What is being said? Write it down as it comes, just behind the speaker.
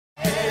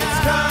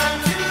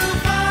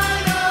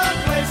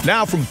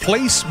Now from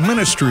Place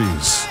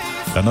Ministries,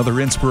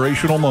 another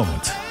inspirational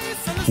moment.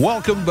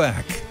 Welcome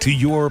back to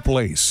Your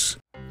Place.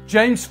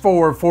 James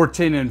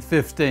 4:14 and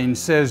 15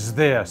 says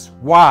this,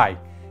 "Why?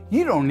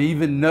 You don't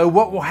even know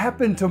what will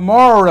happen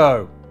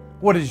tomorrow.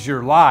 What is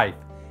your life?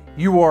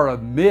 You are a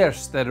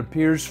mist that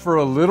appears for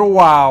a little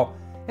while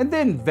and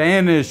then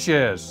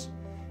vanishes.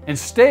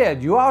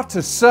 Instead, you ought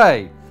to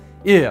say,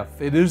 if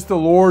it is the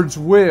Lord's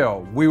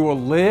will, we will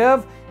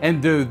live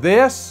and do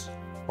this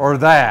or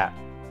that."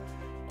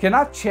 Can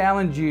I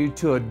challenge you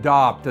to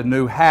adopt a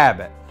new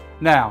habit?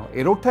 Now,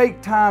 it'll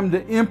take time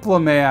to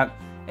implement,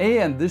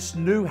 and this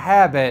new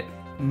habit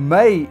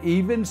may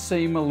even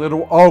seem a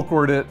little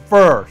awkward at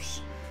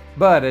first.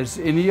 But as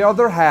any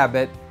other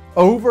habit,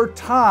 over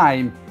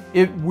time,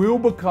 it will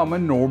become a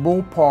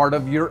normal part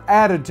of your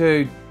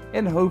attitude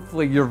and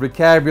hopefully your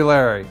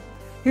vocabulary.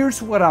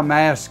 Here's what I'm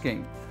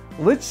asking.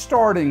 Let's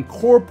start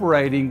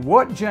incorporating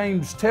what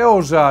James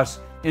tells us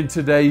in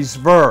today's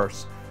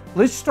verse.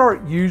 Let's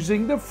start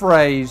using the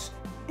phrase,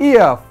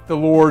 "if the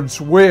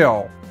Lord's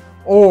will,"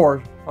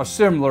 or a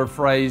similar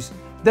phrase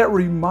that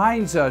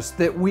reminds us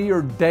that we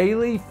are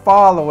daily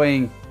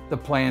following the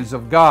plans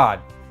of God.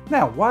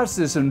 Now, why is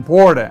this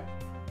important?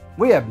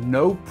 We have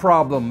no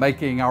problem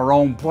making our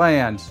own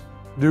plans,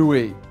 do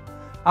we?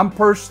 I'm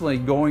personally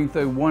going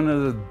through one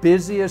of the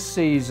busiest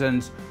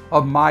seasons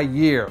of my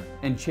year,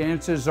 and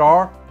chances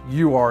are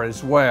you are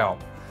as well.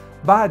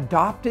 By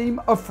adopting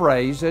a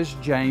phrase as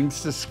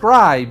James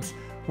describes,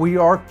 we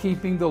are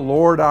keeping the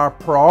Lord our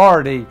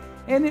priority,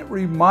 and it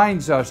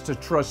reminds us to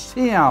trust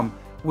Him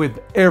with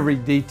every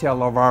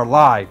detail of our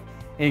life,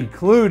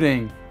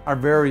 including our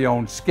very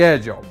own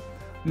schedule.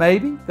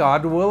 Maybe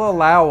God will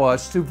allow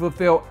us to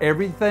fulfill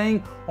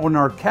everything on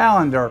our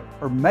calendar,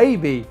 or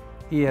maybe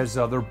He has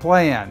other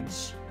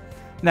plans.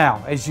 Now,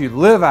 as you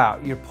live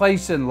out your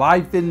place in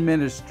life and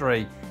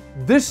ministry,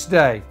 this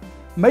day,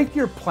 make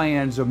your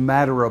plans a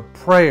matter of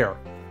prayer.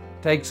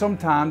 Take some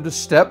time to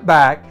step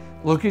back,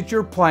 look at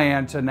your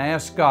plans, and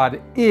ask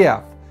God if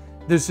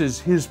this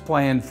is His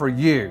plan for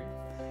you.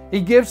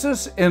 He gives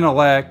us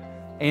intellect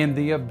and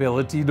the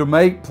ability to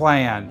make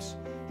plans.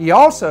 He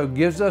also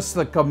gives us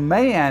the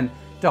command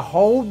to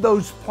hold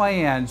those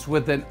plans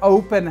with an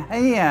open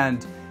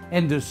hand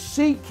and to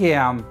seek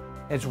Him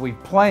as we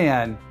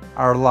plan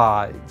our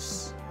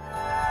lives.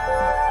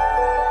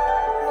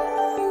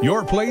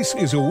 Your Place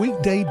is a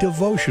weekday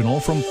devotional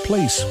from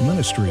Place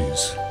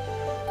Ministries.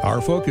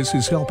 Our focus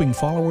is helping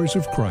followers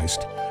of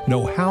Christ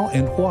know how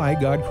and why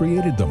God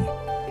created them,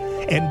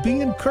 and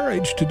be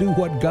encouraged to do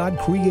what God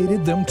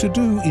created them to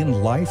do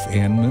in life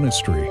and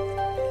ministry.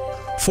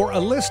 For a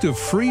list of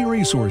free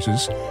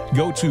resources,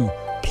 go to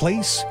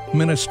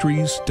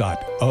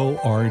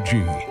placeministries.org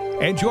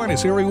and join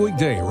us every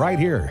weekday right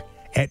here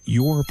at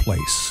Your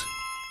Place.